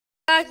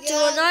Back to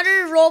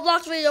another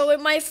Roblox video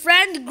with my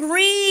friend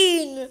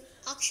Green.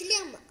 Actually,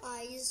 I'm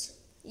Eyes.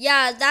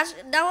 Yeah,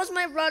 that was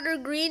my brother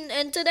Green,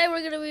 and today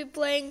we're gonna be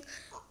playing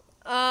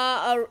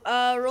a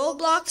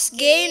Roblox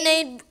game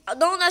named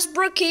known as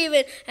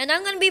Brookhaven, and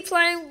I'm gonna be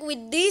playing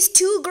with these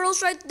two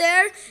girls right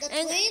there,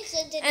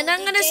 and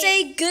I'm gonna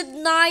say good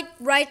night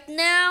right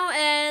now,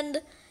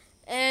 and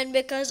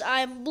because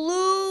I'm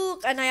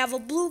blue and I have a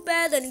blue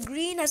bed and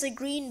Green has a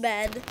green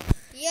bed.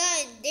 Yeah,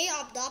 and they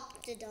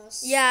adopted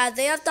us. Yeah,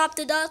 they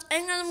adopted us,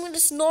 and I'm gonna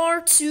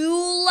snore too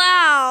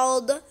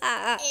loud.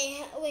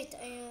 Wait,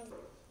 I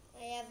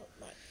have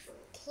my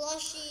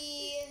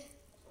plushie.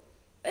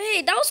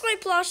 Hey, that was my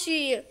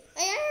plushie.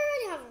 I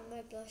already have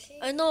my plushie.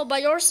 I know, but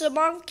yours is a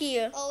monkey.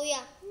 Oh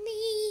yeah,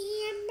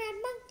 me and my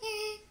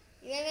monkey.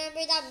 You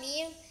remember that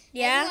meme?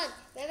 Yeah.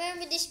 Everyone,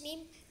 remember this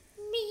meme?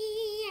 Me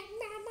and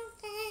my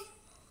monkey.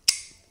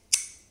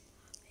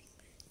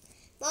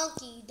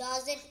 Monkey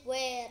doesn't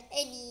wear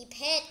any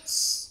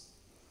pets.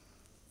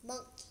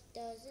 Monkey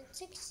doesn't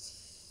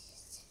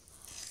succeed.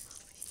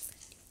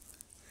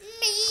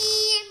 Me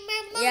and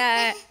my monkey.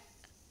 Yeah.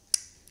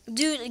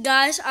 Dude,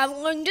 guys,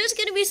 I'm just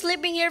gonna be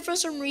sleeping here for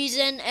some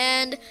reason,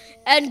 and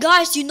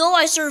guys, you know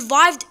I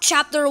survived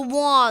chapter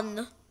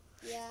 1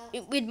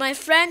 with my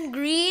friend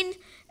Green,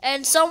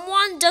 and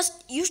someone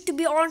just used to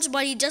be orange,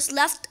 but he just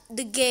left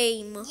the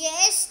game.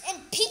 Yes,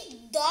 and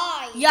Pink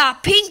died. Yeah,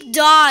 Pink I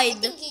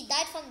died. think he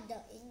died from the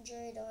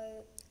injured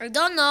or I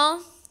don't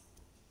know.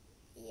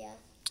 yeah.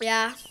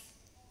 Yeah.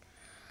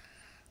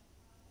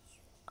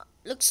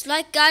 Looks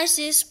like, guys,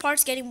 this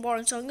part's getting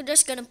boring, so I'm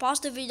just gonna pause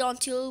the video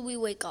until we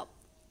wake up.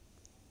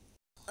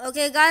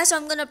 Okay, guys,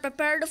 I'm gonna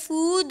prepare the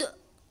food.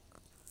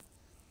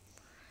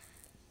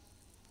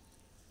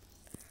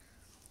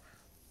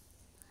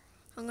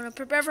 I'm gonna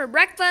prepare for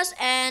breakfast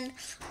and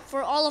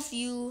for all of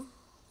you.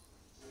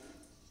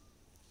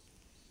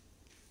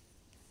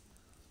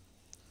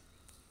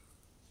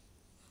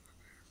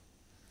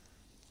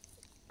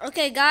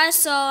 Okay, guys,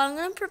 so I'm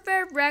gonna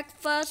prepare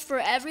breakfast for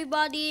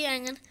everybody,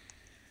 and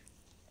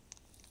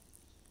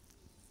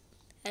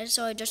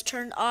so I just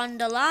turned on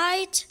the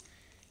light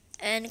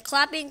and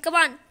clapping. Come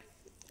on.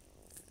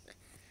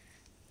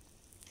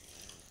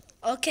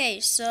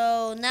 Okay,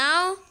 so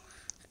now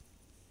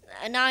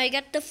I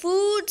get the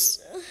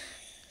foods.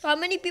 How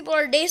many people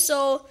are they?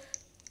 So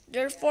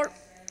there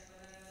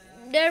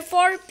are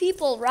four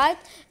people, right?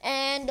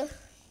 And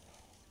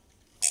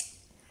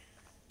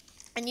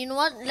you know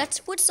what? Let's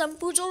put some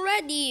foods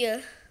already.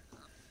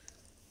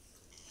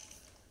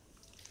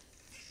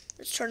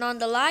 Let's turn on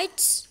the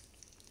lights.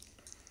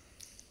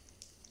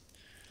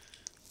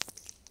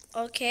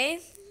 Okay.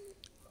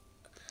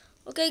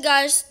 Okay,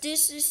 guys,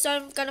 this is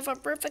some kind of a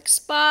perfect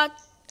spot.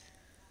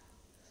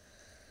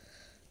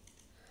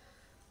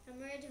 I'm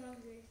already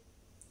hungry.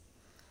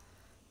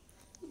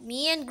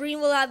 Me and Green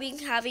will be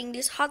having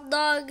these hot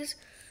dogs.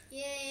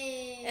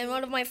 Yay. And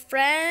one of my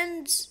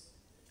friends,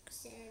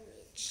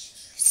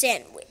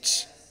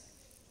 sandwich.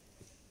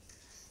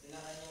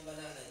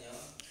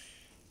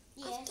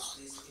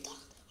 Yes.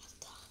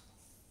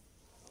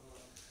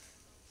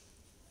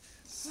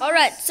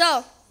 Alright,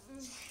 so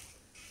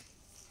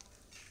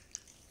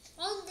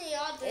On the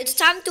other. it's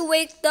time to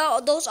wake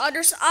those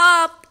others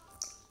up.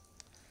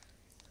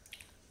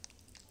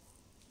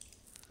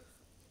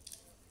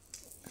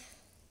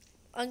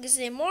 I'm gonna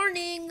say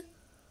morning.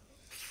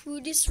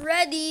 Food is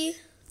ready.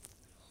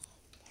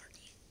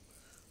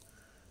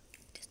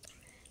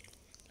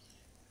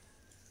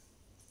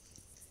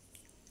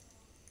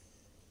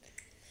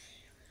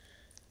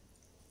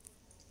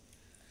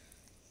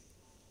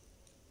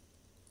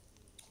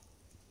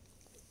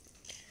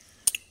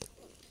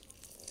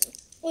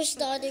 Who's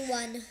the other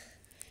one?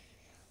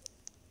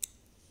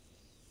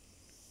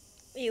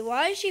 Wait,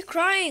 why is she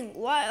crying?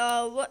 Why?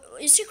 What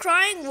is she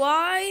crying?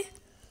 Why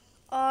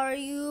are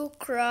you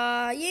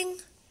crying?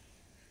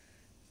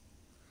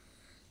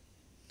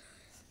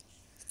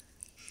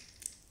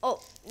 Oh,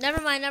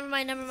 never mind.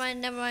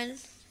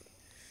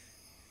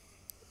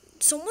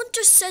 Someone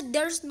just said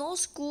there's no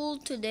school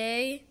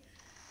today.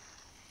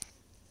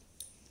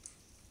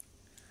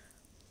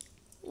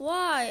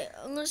 Why?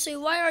 I'm gonna say,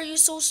 why are you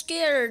so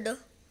scared?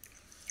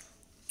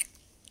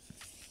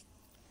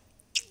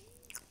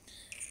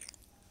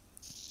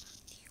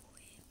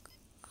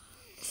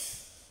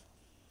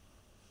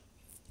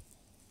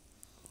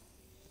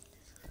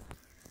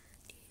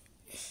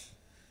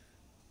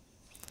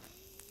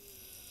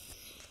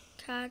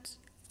 Cats,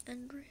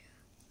 Andrea.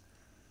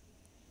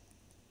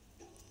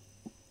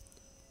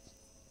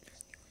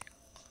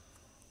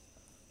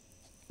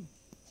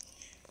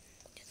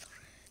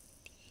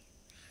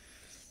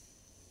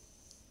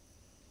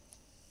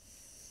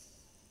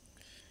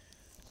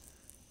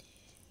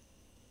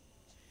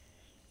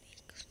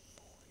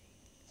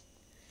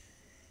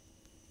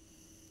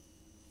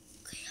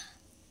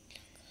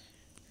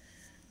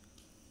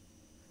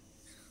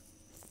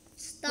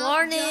 Stop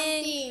Morning.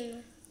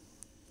 jumping.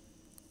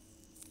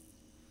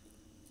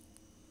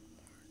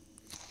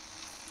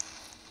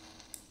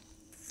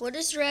 Food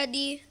is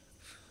ready.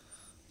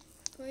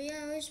 Oh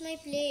yeah, where's my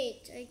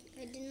plate?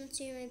 I did not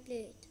see my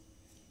plate.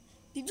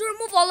 Did you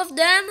remove all of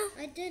them?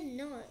 I did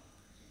not.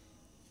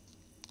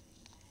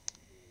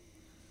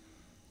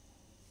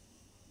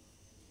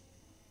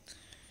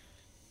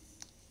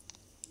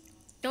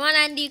 Come on,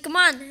 Andy. Come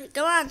on.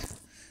 Come on.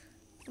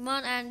 Come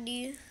on,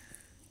 Andy.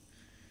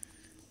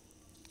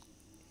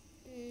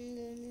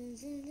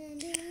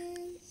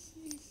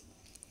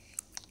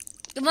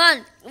 Come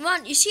on. Come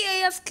on. Is he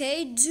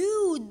AFK?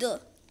 Dude.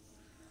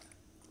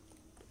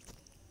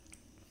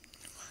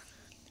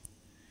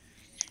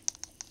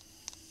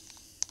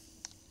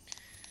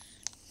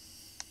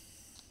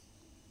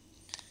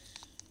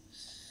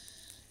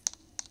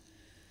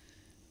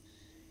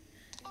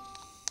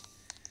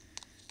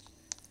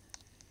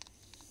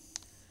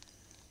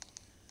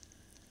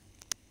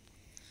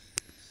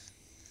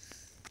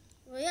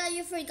 Oh yeah,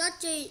 you forgot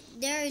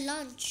their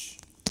lunch.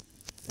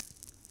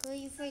 Oh,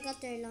 you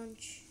forgot their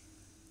lunch.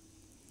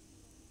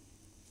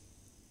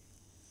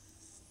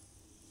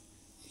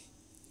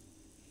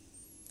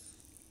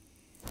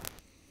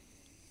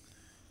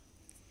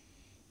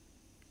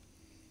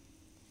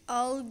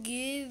 I'll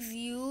give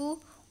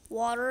you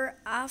water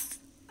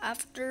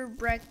after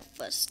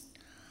breakfast.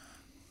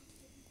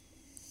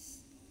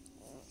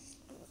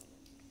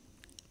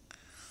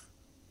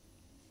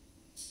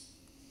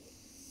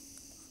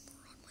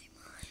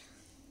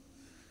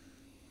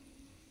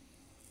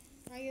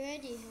 Are you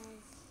ready, hon?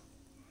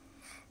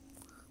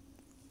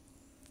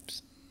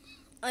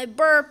 I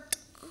burped.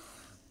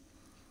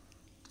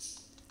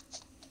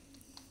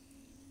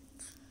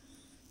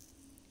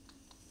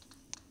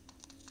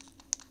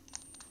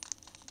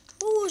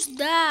 Who's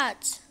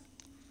that?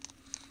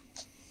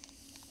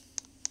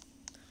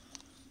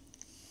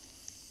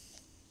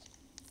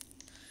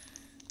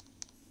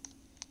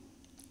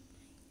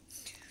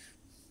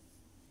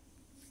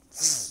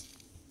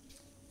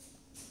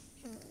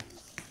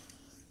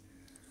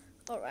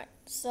 Alright,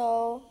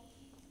 so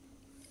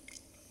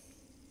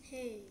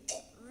Hey,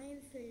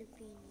 I'm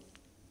Filipino.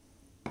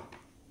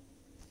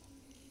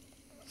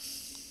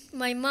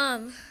 my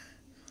mom.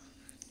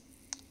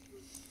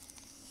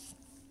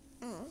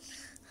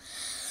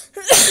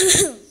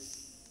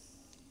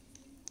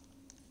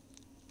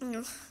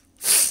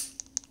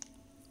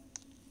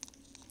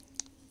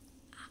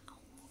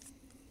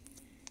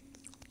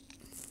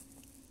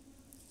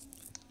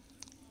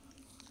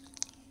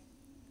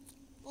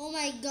 Oh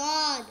my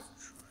God!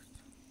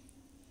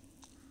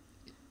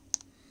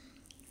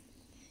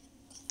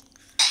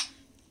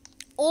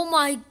 Oh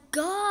my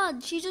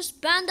god, she just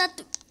banned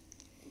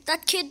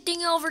that kid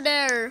thing over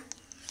there.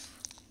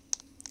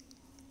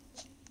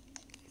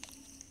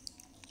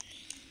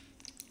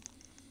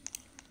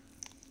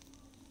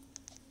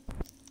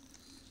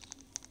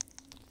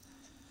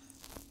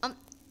 Um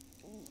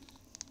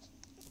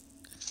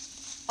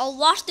I'll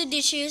wash the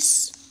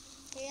dishes.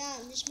 Yeah,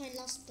 this is my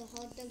last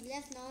hot dog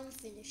left. Now I'm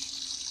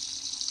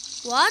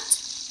finished. What?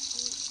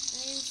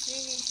 I am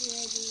finished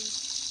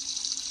already.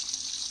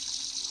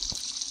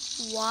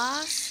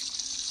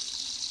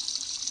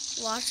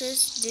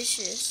 Washes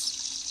dishes.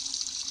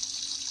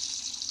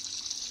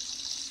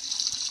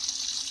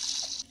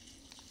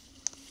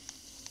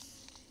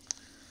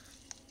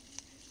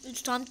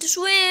 It's time to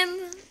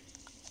swim.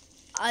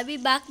 I'll be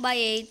back by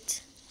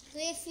 8 So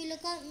if you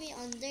look at me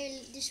under,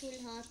 this will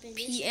happen.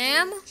 This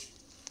p.m.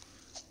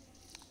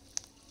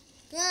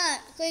 Yeah,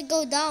 okay,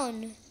 go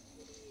down.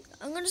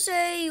 I'm gonna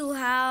say you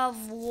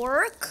have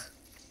work.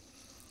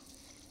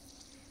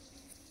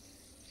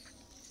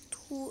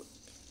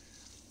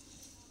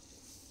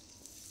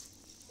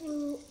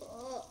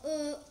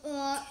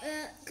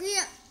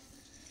 Kuya.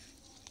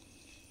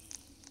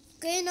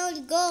 Okay, now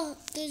go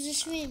to the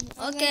swim.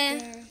 I'm Okay. right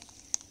there.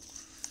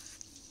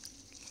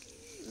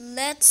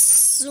 Let's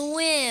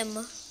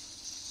swim.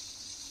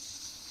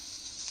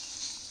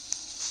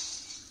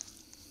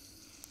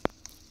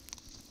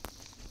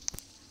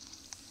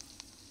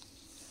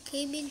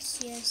 Okay, means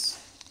yes.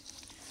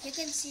 You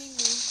can see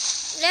me.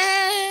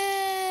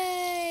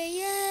 Yay!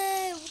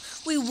 Yay!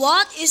 Wait,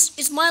 what?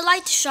 Is my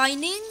light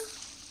shining?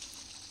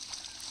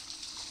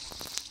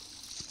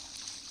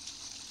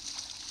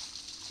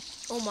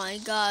 Oh my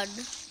god.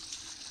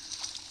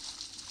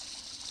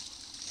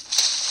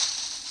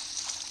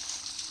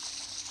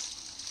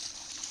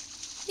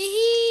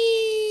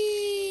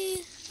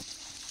 Hee.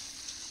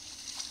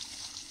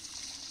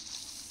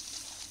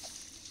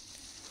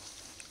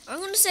 I'm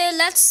gonna say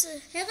let's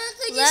Could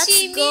you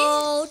see me?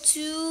 go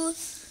to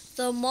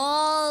the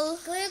mall.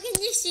 Kuya,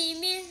 can you see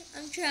me?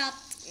 I'm trapped.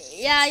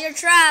 Yeah, you're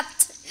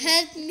trapped.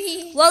 Help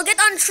me. Well, get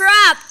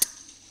untrapped.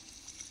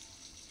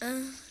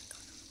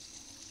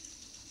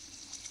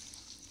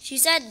 She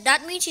said,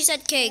 that means she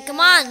said K. Come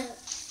on.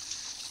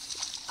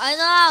 I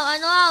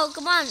know.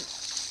 Come on.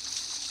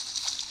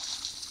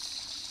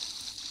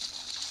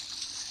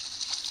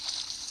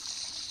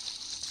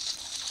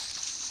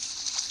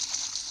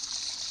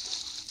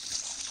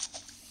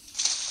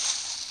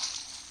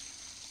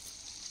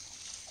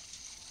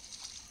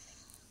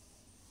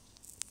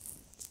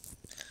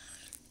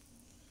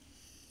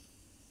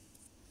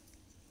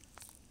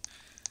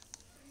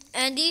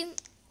 Andy.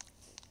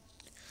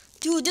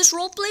 Dude, this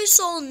roleplay is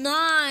so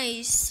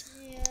nice.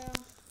 Yeah.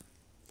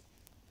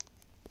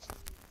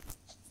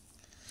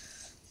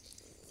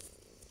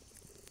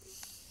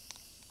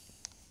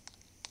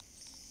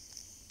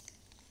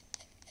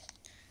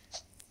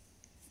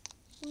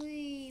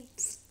 Weep.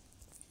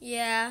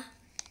 Yeah.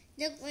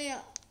 Look,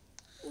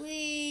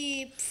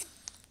 weep.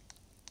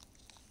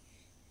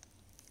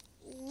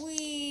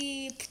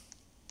 Weep.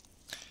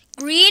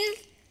 Green.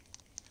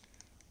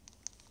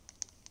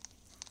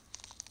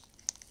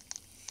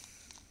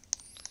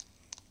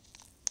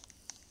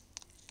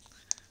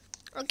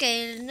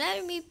 Okay,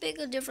 let me pick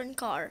a different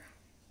car.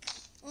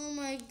 Oh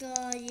my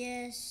god,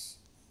 yes.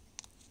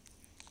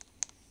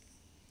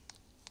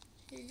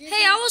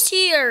 Hey, I was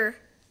here.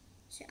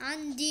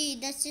 Andy,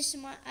 that's just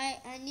my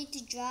I need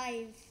to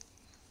drive.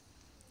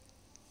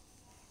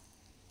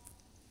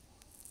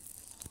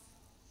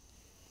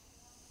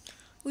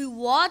 We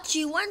watched.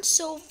 He went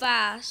so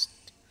fast.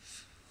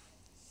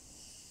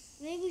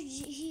 Maybe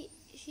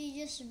he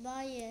just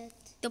buy it.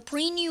 The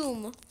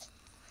premium.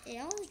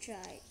 Yeah, I wanna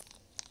try.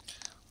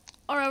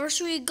 Alright, where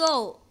should we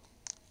go?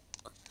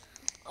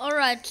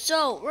 Alright,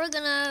 so we're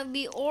gonna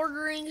be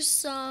ordering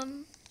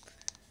some.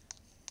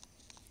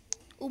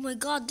 Oh my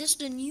god, this is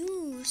the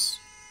news.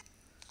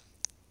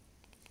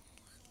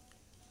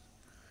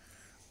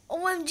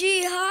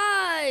 OMG,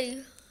 hi.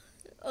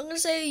 I'm gonna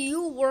say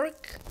you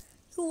work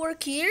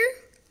here?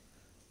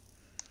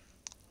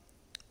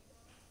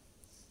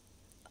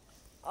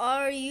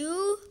 Are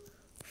you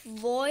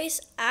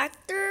voice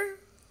actor?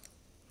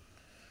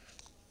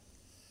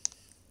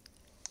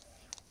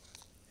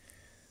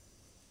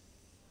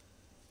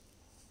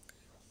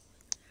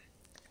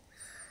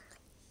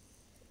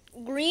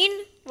 Green,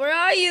 where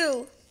are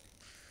you?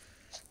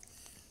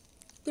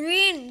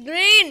 Green,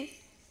 green.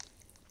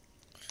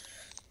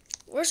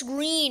 Where's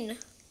green?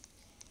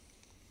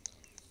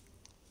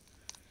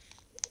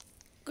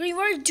 Green,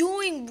 what are you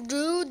doing,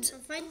 dude?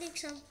 I'm finding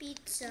some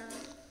pizza.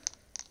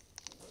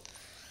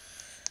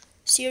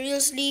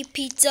 Seriously,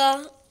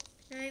 pizza?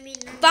 I mean,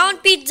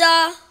 Pound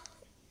pizza.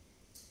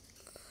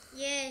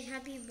 yeah,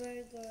 happy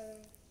burger.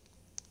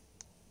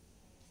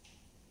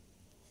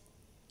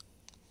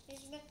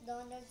 It's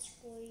McDonald's,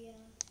 Kuya.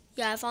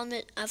 Yeah, I found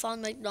it. I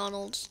found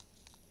McDonald's.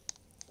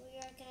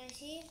 Kuya, can I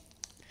see?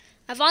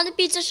 I found the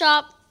pizza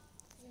shop.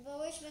 But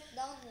where's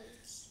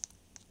McDonald's?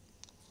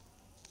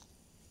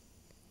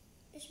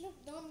 It's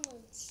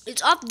McDonald's.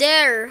 It's up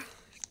there.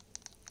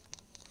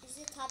 Is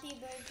it Happy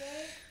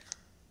Burger?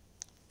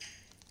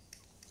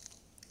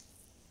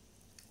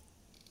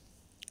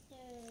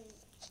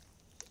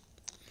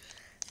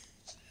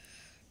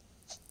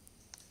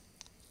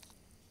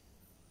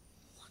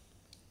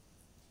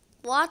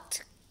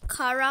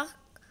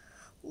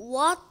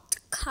 What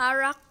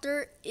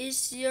character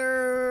is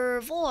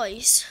your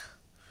voice?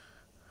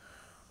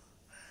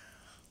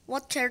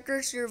 What character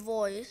is your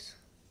voice?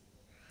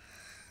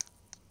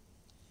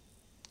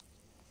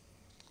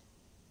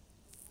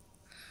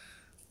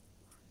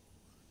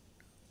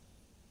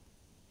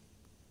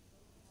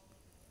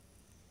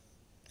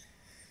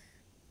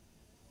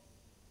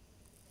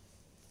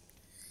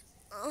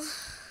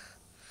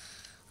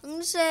 I'm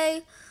gonna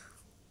say,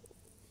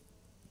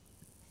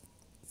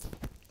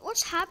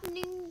 what's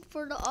happening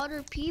for the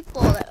other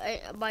people?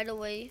 By the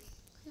way,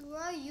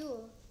 Where are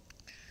you?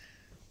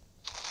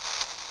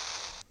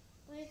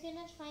 I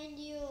cannot find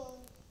you.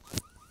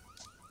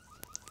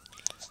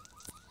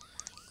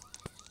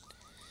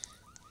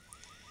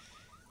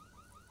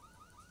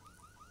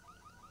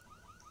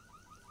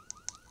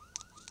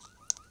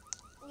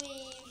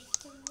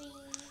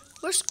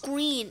 where's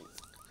green?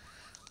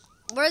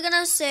 We're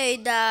gonna say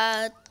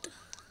that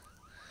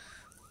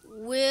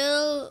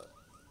we'll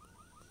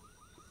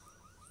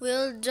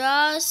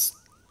just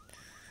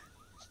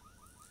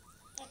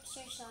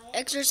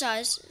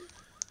exercise.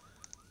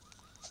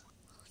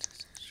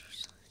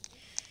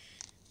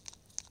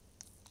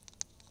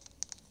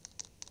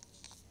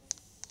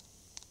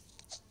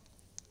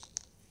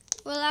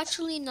 Well,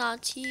 actually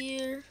not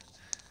here.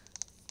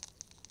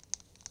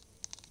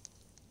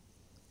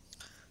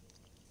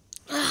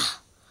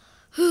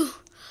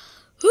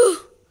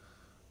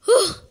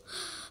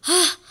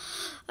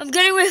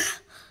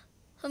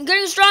 I'm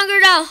getting stronger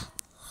now.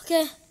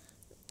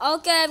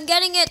 Okay, I'm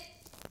getting it.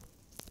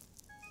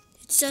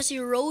 It says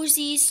here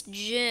Rosie's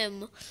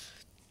gym.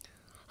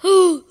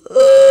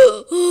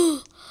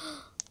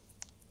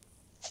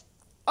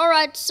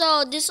 Alright,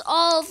 so this is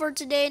all for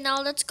today.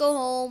 Now let's go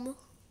home.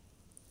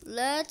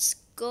 Let's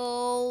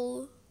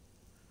go.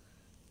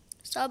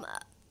 Some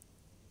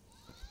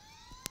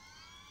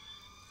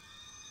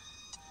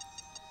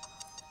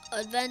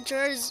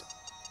adventures.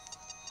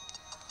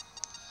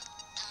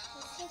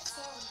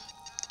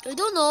 I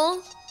don't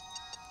know.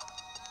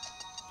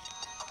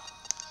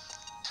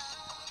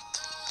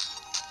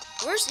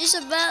 Where's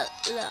Isabella?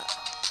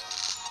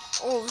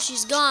 Oh,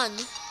 she's gone.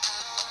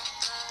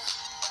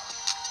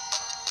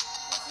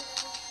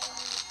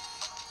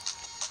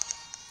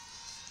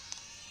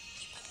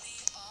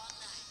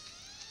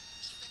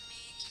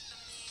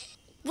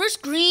 Where's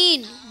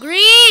Green? Green!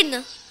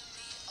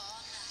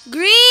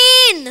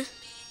 Green!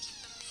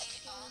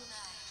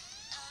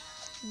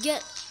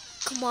 Get,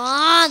 come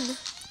on.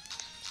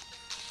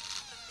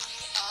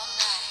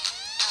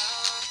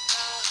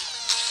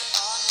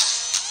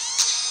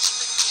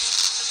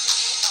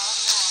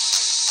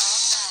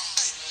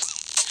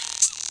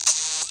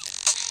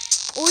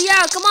 Oh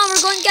yeah, come on,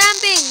 we're going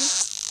camping.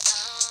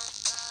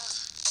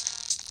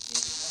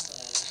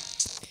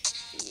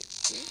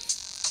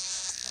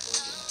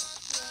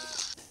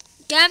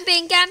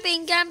 Camping,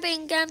 camping,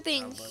 camping,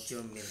 camping. How about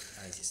your milk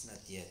ice? It's not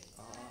yet.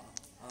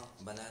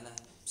 Banana.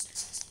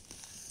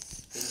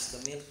 Finish the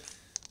milk.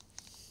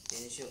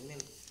 Finish your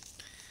milk.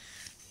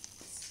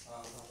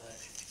 Okay.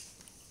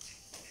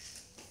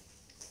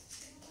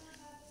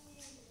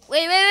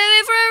 Wait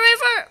for her, wait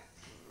for her.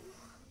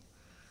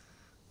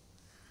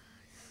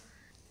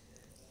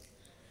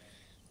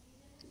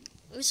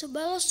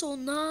 Isabella's so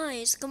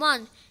nice. Come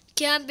on.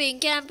 Camping,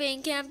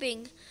 camping,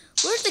 camping.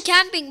 Where's the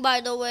camping,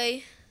 by the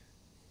way?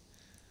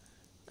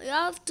 I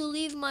have to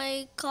leave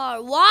my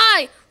car.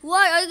 Why?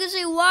 Why? I can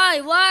say why.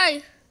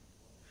 Why?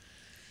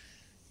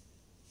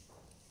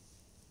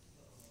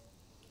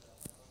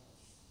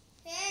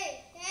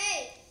 Hey,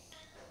 hey.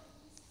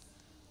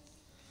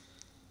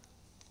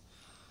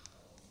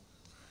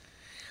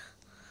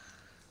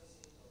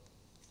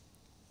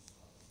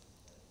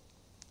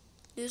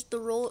 There's the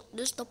road.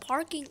 There's the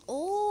parking.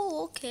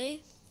 Oh,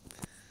 okay.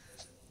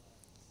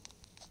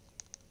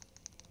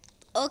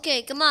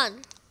 Okay, come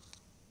on.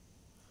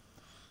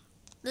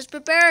 Let's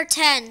prepare a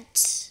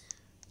tent.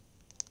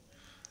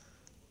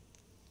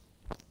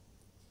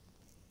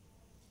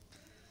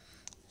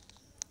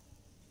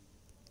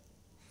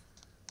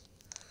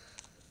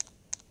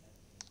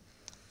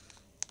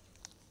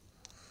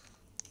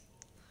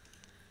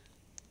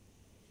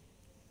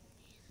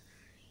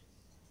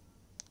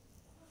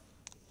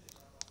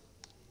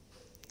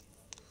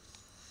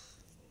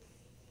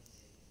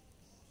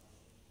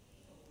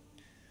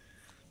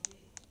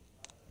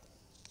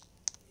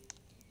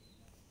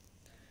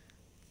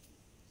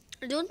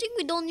 I don't think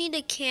we don't need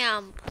a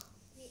camp.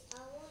 I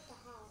want the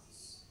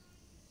house.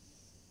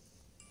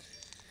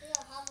 We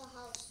don't have a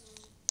house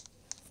now.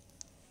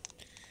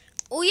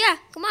 Oh yeah,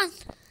 come on.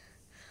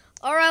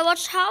 Alright,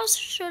 what house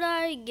should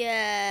I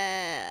get?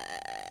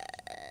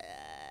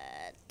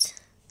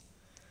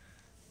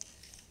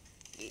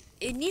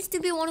 It needs to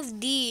be one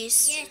of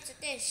these. Yes,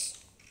 it is.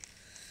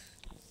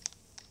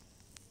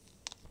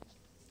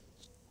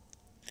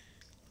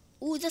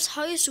 Ooh, that's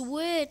highest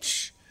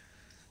witch.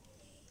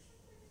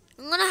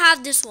 I'm gonna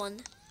have this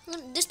one.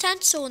 This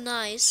tent's so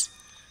nice.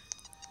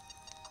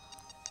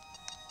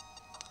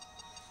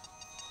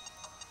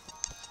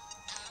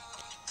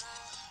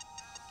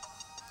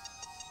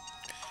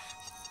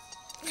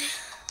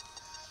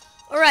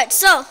 Alright,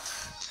 so.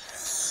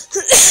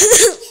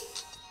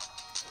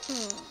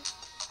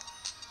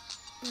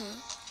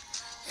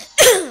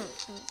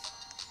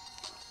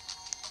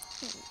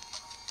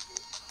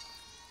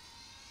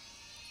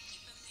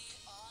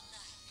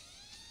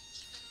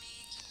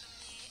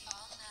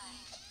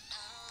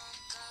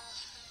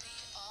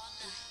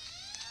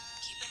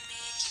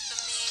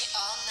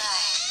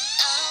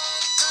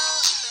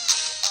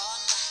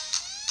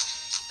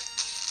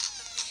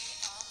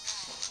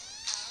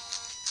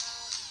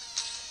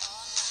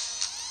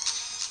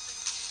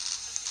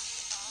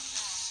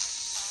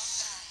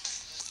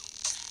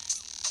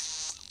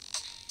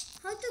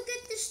 How to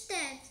get this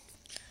tent?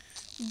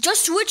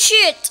 Just switch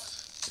it.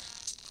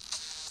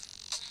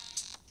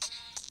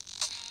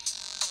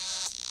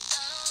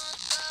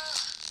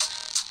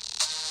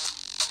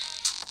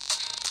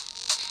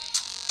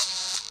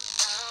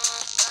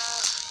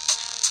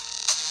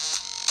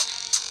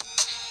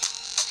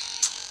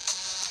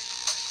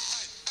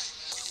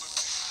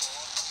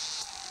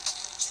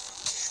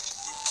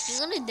 You're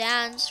gonna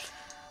dance.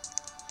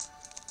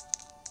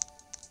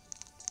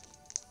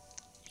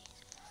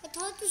 I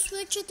thought to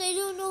switch it, I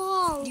don't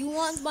know how. You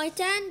want my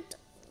tent?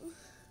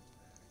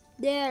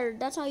 There,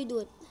 that's how you do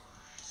it.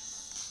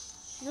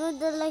 No,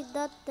 they're like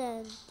that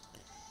tent.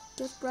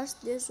 Just press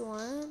this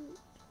one.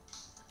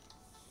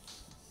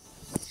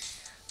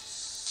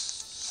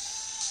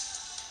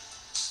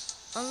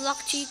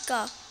 Unlock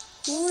Chica.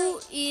 Who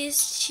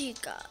is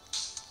Chica?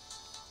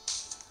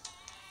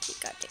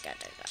 Chica.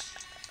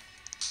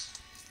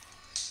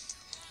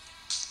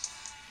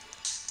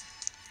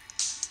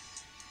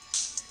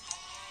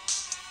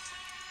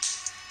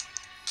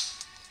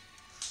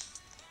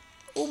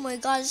 Oh my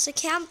god, it's a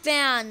camp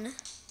van.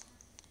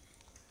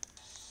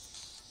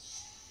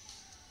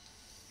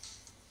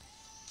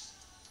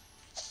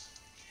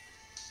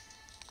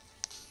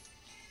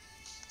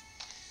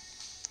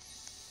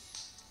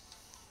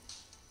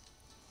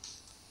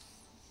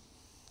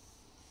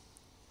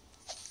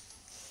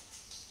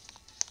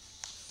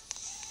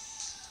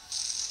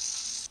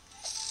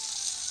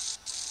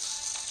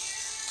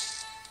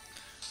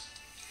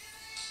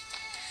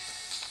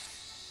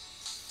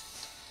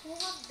 Who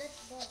have that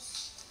bus?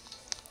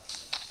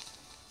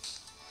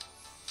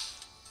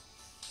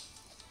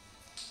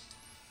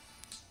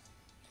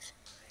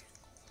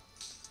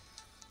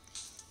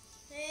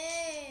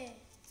 Hey.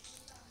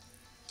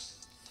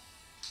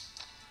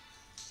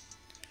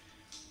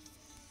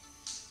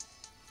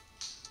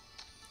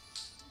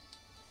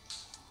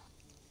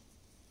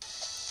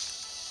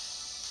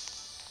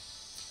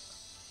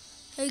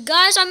 Hey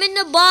guys, I'm in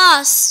the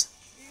bus.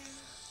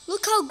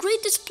 Look how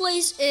great this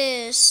place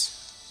is.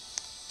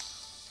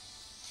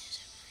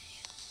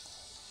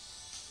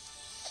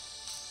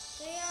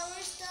 Kaya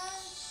where's the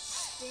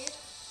stick?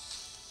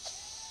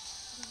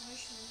 The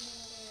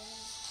marshmallow, there it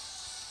is.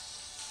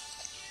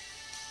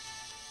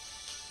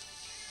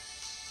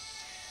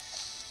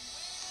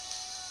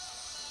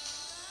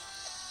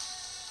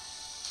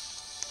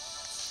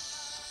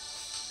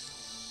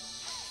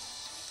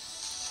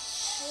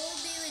 Who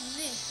will be with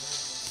me?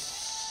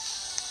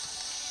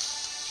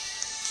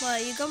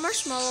 What, you got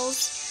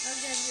marshmallows? I'll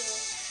give you.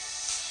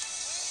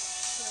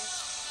 Yes.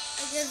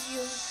 I give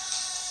you.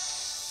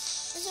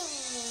 Listen,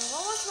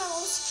 what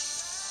marshmallows?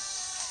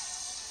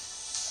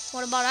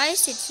 What about I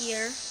sit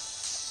here?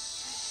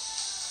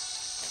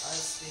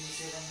 Ice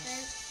finish it.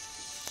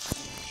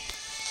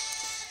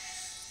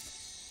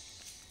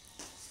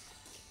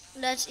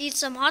 Let's eat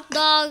some hot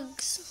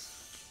dogs.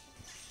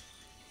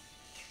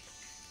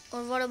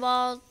 Or what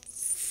about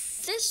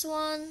this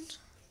one?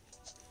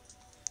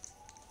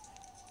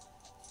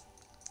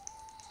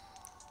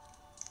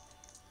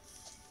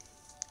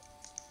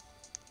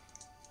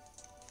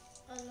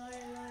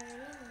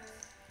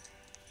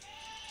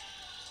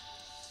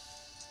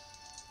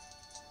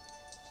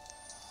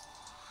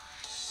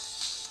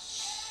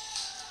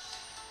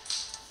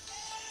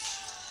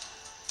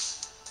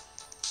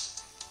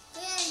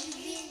 Kaya you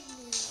give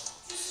me.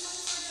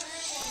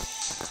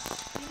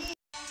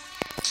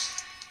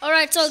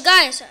 Alright, so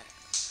guys,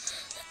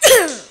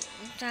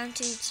 time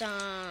to eat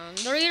some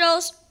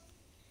Doritos.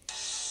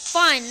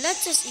 Fine,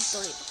 let's just eat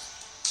Doritos.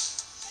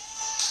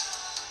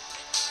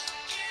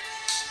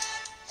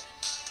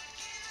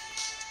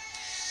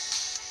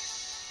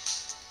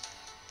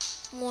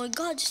 Oh my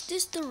god, is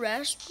this the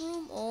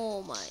restroom?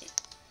 Oh my.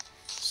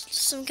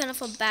 Some kind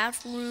of a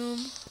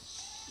bathroom.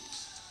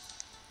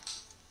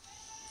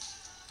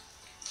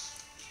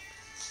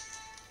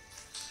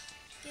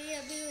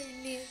 Kaya be with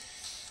me.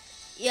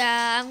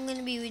 Yeah, I'm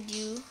gonna be with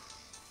you.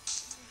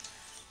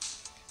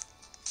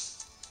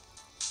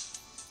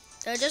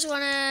 I just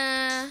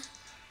wanna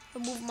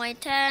remove my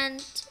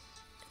tent.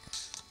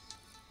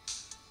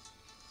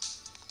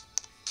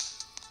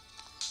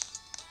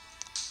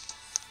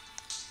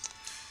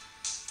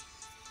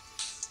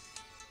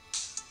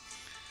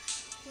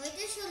 Why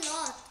there's a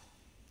lot?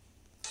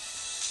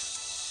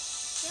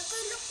 Yaka,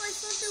 look, I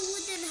found the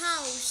wooden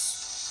house.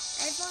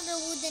 I found a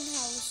wooden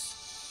house.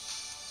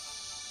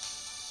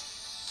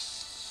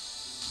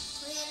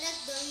 Kaya I like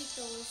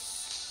Doritos.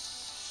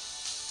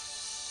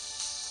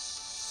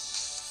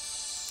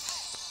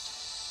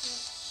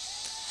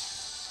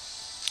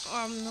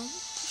 No.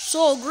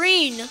 So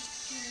green.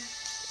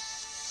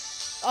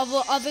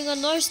 Having a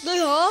nice day,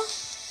 huh?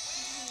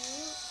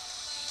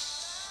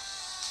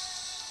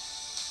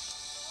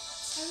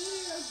 I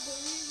really like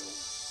Doritos.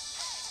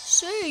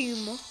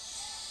 Same.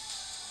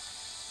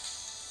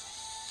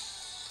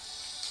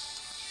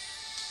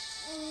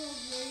 Oh,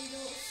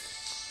 Doritos.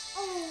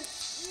 Oh,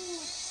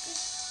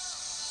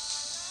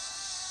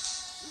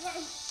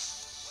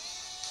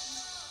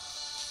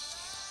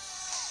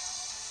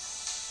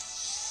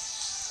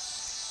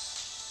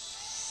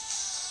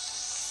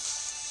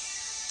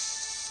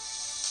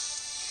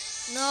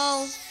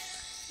 No.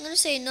 I'm gonna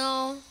say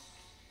no.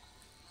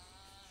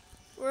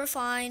 We're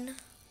fine.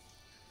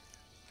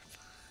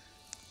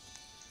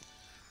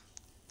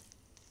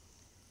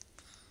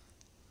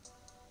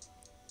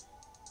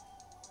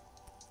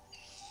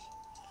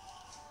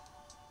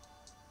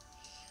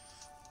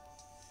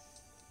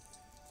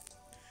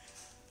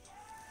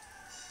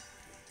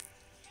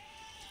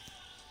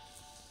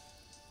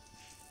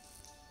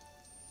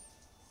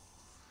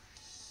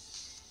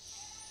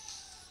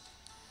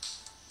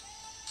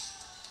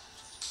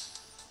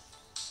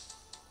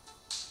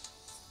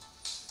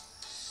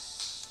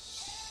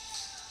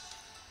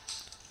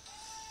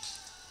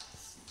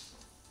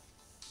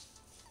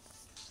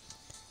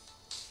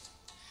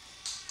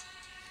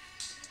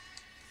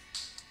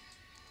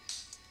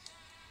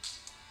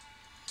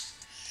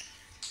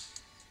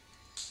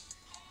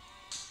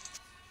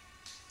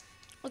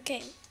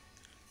 Okay.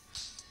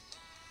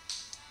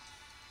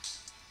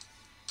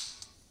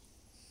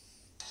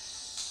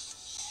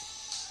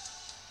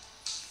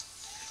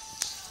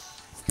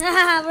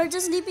 We're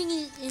just sleeping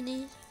in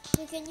it.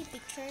 so can you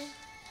picture?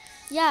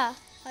 Yeah.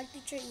 I'll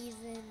picture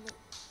even.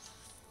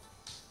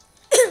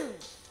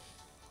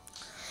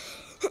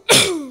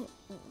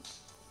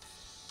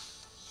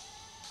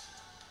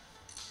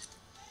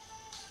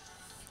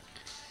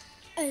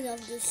 I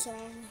love this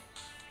song.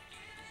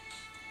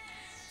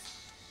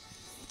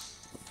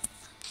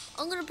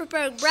 I'm gonna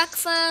prepare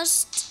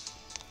breakfast.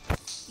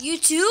 You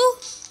too?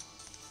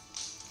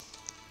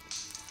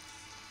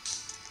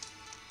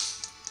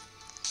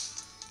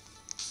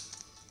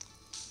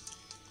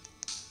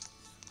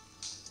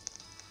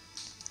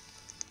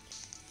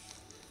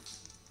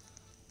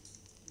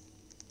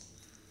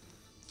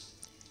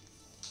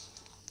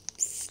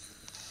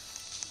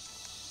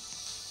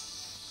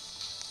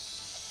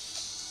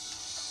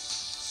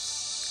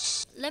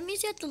 Let me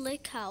see at the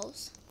lake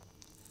house.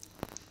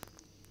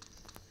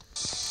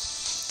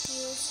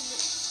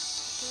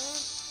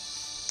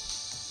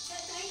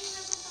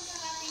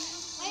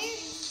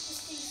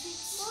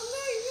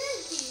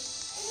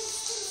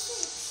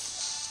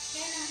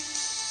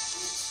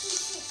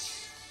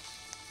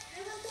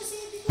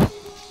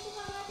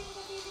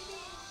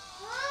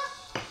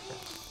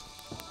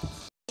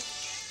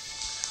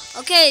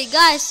 Okay,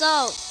 guys,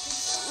 so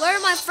where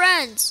are my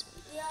friends?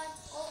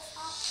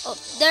 Oh,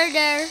 they're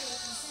there.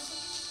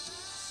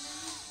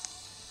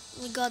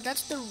 Oh my god,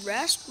 that's the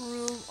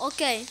restroom.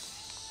 Okay.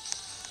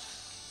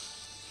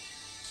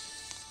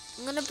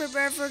 I'm gonna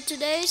prepare for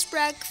today's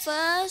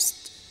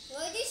breakfast.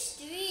 What is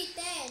 3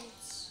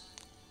 tents?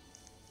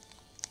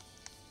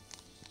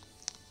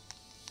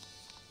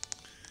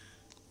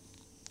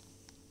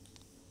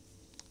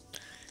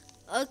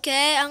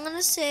 Okay, I'm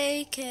gonna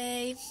say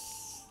okay.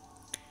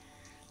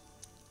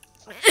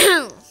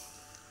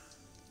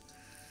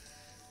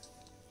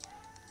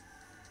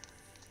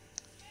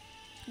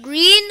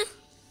 Green?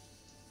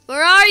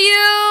 Where are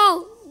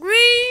you? Green!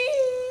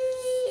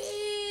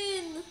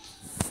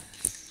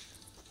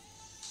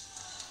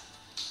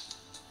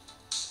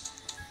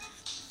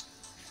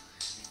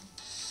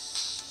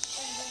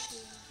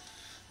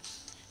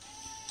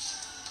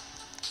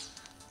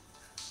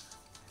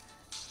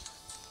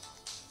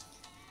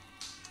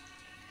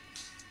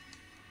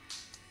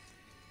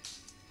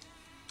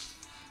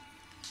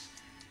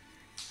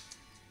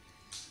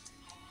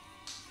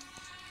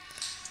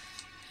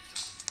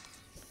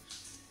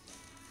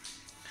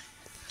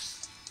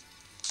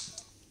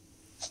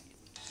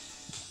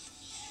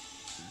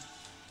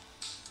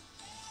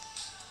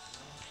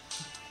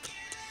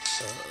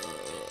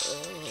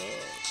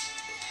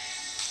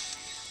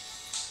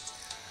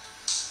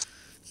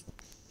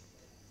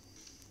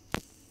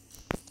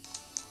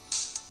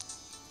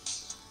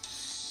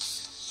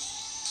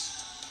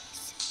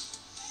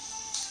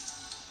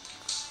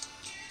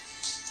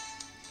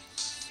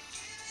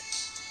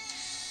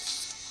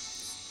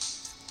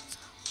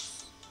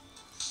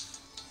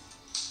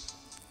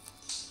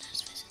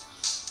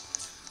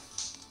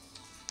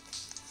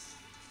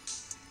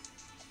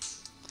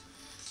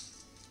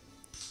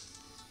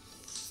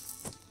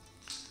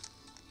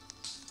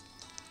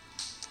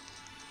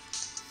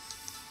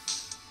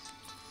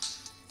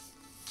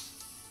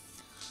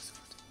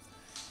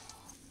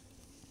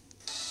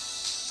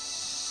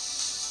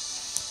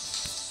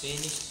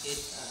 Finish it.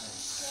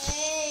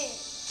 Okay.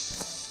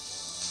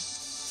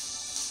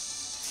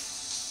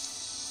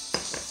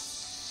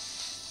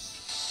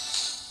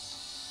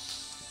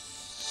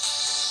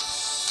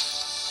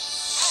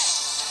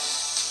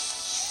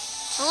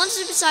 I want to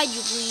sit beside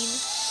you, Green.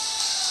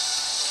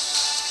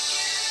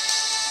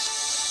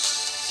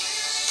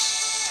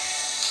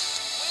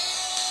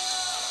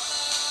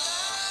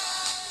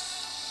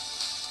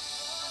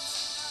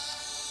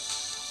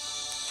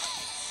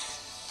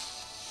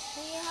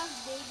 We have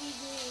baby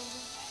green.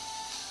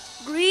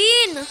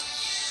 Green! I'm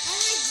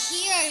right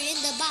here in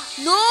the back.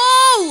 No!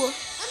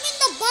 I'm in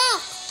the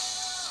back.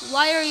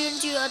 Why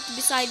aren't you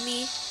beside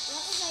me?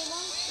 Because I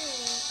want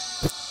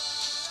to.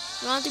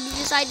 You want to be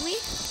beside me?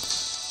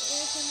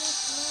 I cannot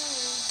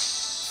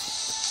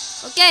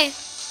know. Okay.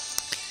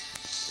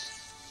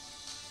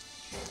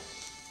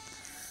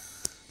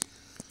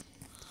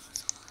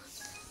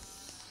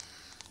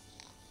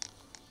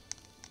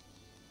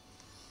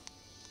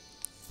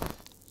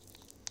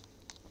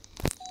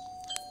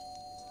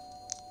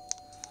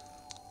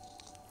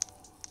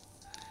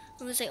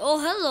 I'm gonna say, oh,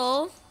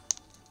 hello.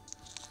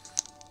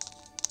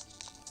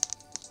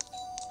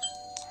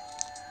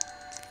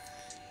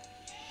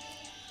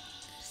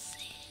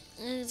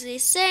 It's the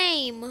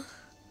same.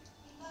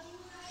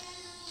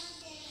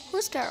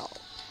 Who's Carol?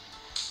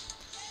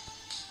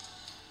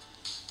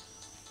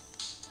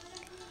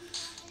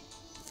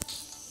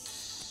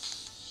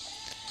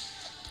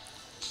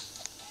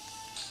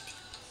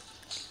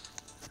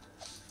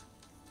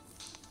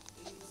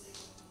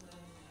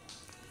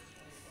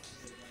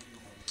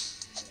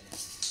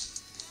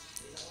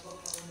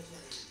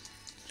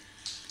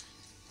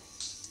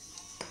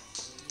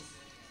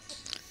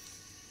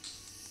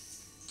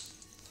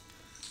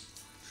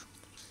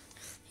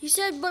 He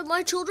said, but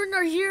my children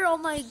are here. Oh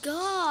my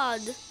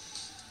god.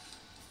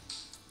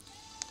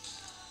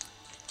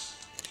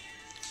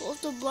 Close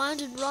the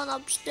blinds and run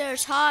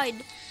upstairs.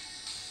 Hide.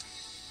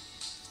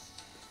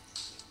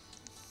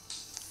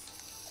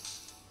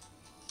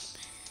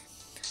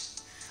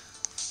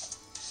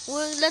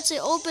 Well, let's say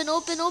open,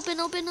 open, open,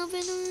 open,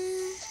 open.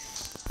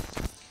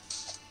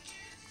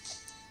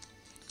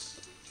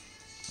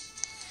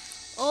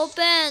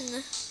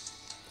 Open.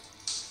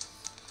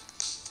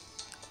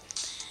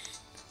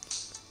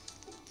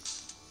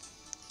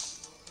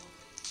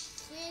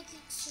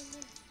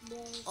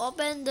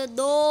 Open the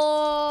door.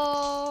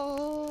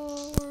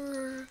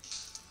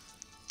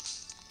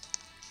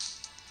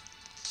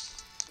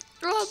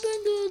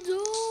 Open the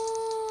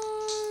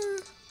door.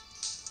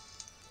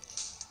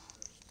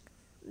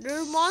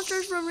 They're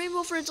monsters from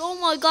Rainbow Friends. Oh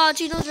my god,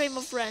 she knows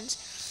Rainbow Friends.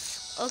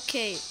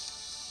 Okay.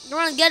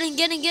 Run, get in.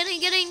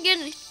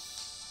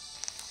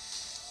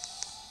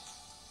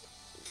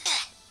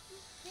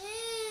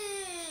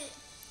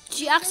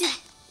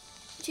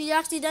 She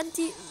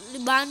accidentally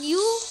banned you?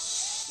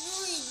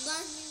 No, it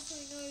banned me for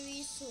no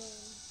reason.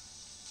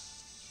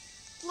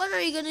 What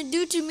are you gonna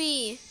do to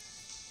me?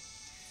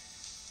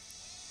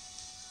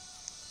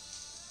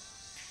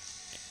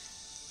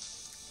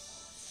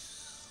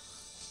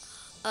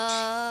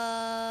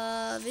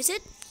 Is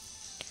it?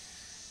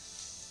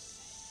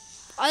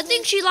 I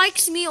think she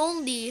likes me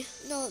only.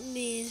 Not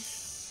me.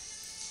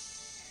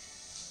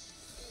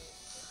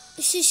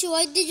 Shishi,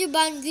 why did you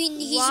ban Green?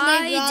 He's my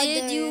brother. Why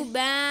did you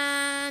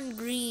ban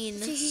Green?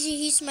 Shishi,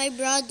 he's my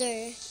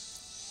brother.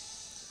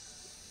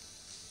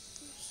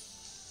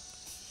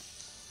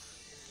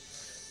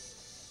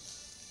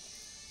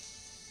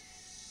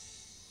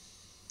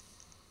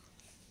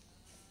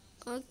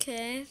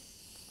 Okay.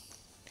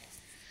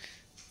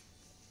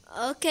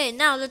 Okay,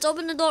 now let's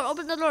open the door.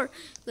 Open the door.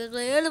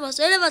 Learn the bus.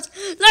 Learn the bus.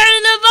 Learn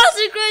the bus.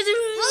 You crazy.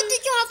 How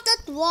did you have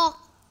that walk?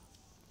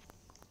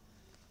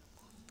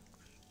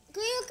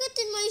 Can you get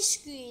in my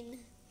screen?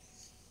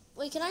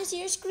 Wait, can I see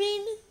your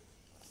screen?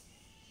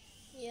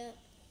 Yeah.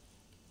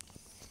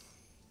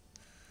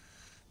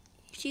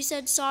 She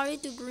said sorry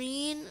to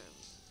Green.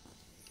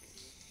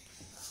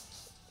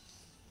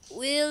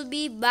 We'll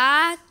be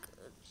back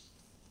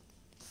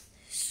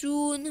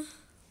soon.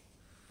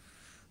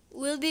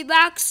 We'll be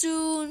back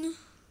soon.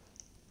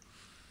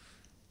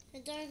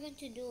 What are you going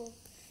to do?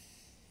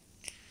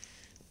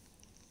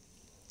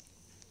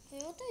 Hey,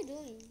 what are you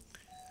doing?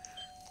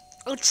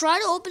 I'll try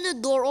to open the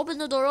door. Open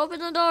the door. Open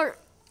the door.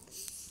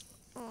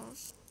 Oh.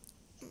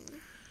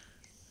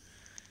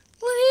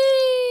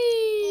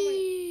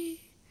 Whee!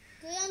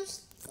 Okay,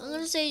 I'm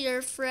gonna say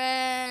your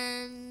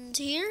friend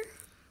here.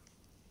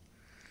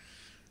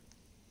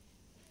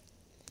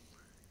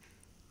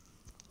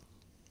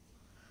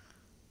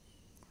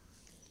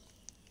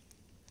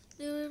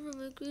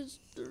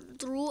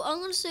 Through. I'm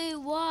gonna say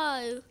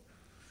why.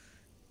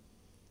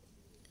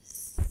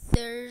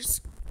 They're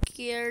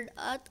scared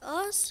at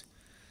us.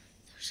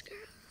 They're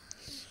scared.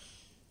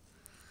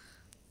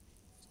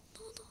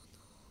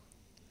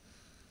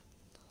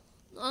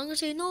 No. I'm gonna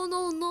say no.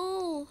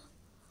 I'm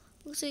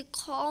gonna say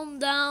calm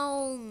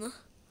down.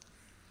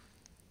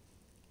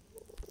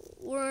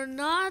 We're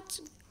not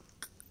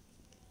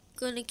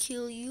gonna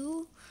kill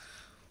you.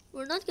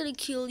 We're not gonna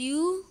kill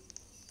you.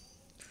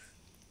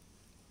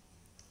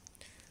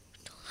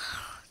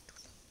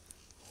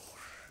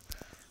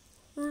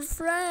 We're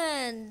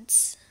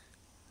friends.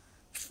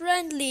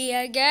 Friendly,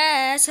 I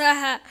guess.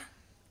 I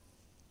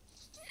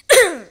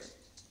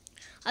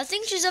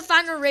think she's a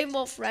fan of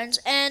Rainbow Friends,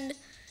 and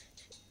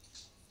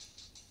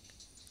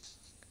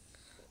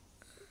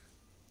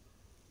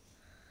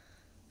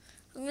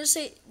I'm gonna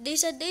say they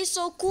said they're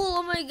so cool.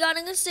 Oh my god,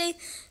 I'm gonna say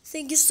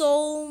thank you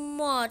so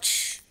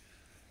much.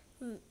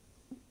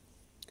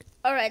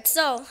 Alright,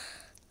 so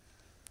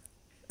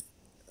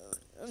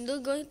I'm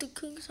not going to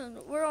cook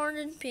some. We're orange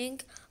and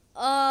pink.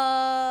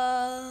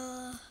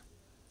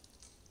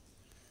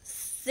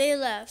 They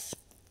left.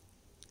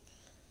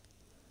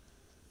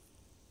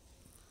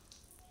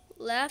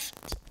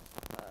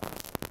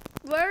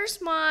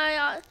 Where's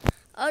my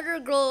other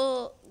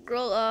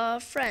girl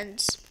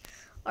friends?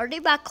 Are they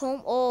back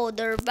home? Oh,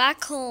 they're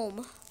back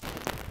home.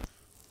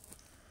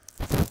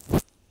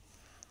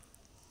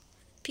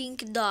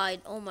 Pink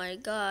died. Oh my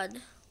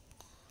god.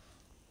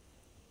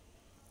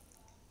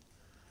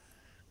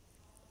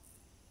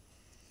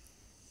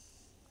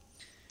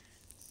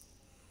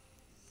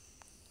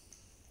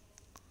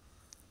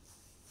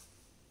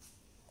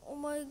 Oh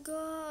my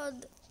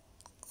god.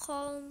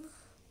 Calm.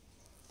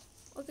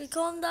 Okay,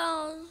 calm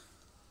down.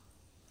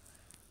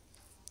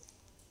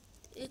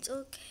 It's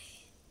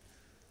okay.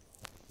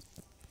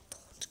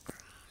 Don't cry.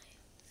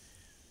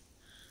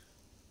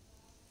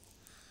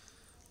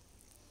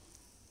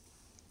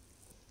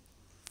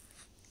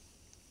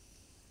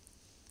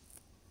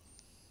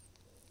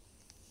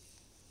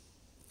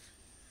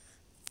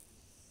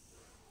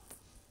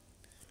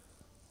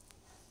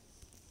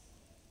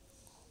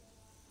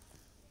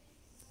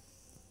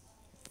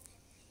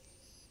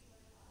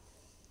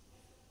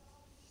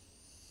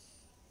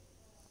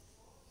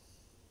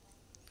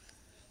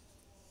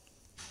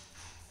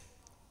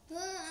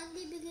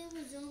 Andy became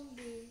a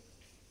zombie.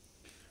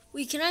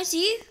 Wait, can I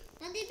see?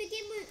 Andy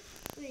became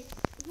a... Wait,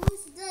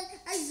 who's that?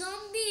 A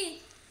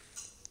zombie!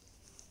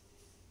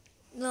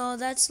 No,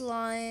 that's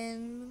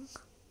lying.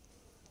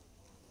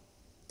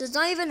 That's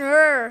not even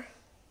her.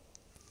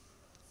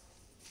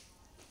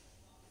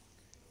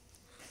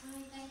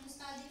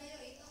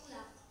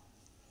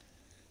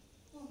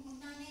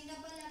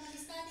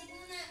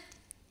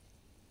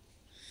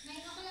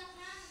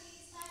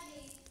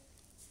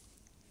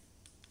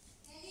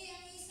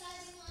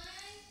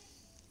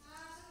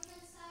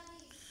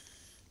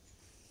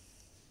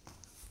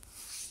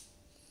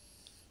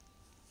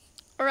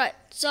 Alright,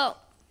 so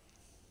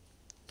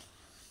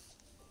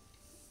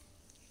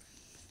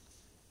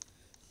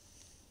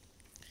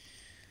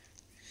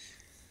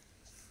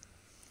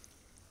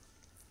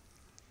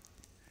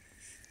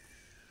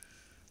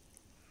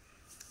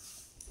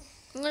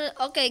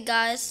okay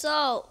guys,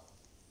 so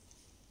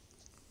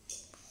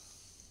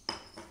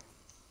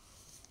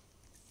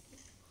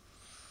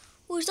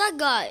who's that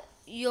guy?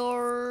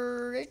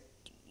 You're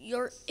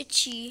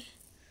itchy.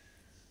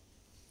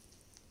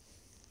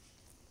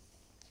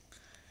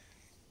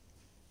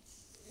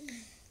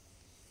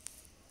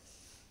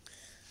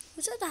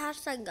 Who's that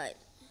hashtag guy?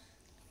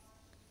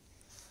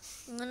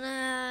 I'm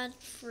gonna add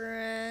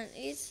friend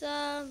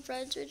Isa,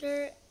 friends with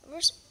her.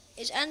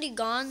 Is Andy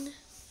gone?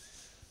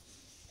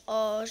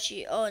 Oh,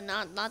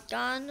 not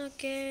gone.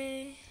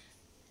 Okay.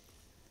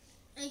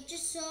 I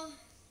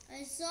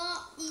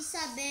saw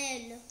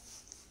Isabel.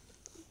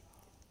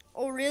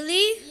 Oh,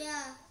 really?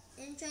 Yeah,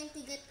 and trying to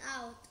get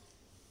out.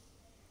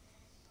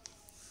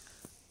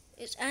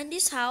 Is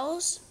Andy's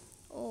house?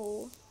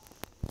 Oh.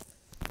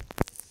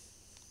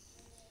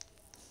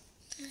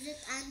 Is it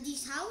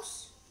Andy's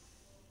house?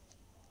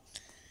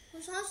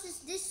 Whose house is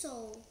this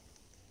so?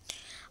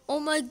 Oh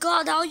my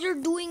God! How you're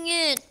doing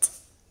it?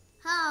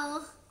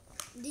 How?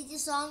 Did you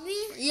saw me?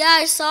 Yeah,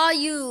 I saw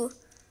you.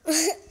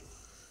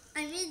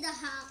 I made the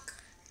hack.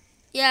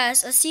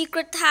 Yes, a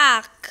secret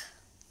hack.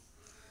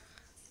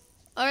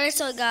 Alright,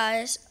 so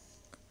guys.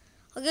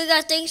 Okay,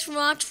 guys, thanks so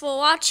much for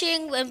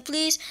watching. And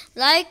please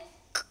like,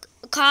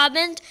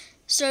 comment,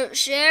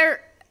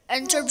 share,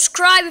 and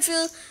subscribe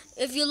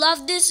if you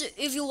love this.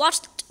 If you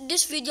watched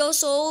this video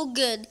so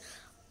good.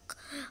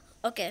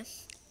 Okay.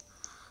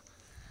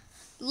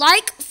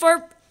 Like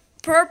for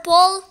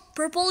purple.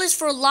 Purple is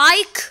for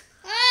like.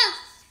 Ah!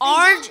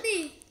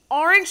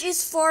 Orange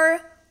is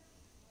for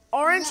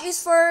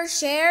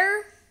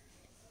share.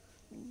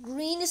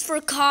 Green is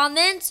for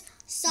comments.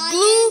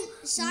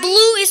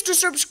 Blue is to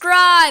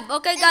subscribe.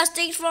 Okay, guys,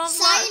 thanks for watching.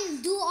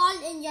 Cyan do all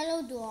and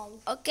yellow do all.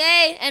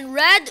 Okay, and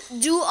red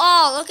do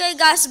all. Okay,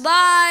 guys,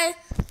 bye.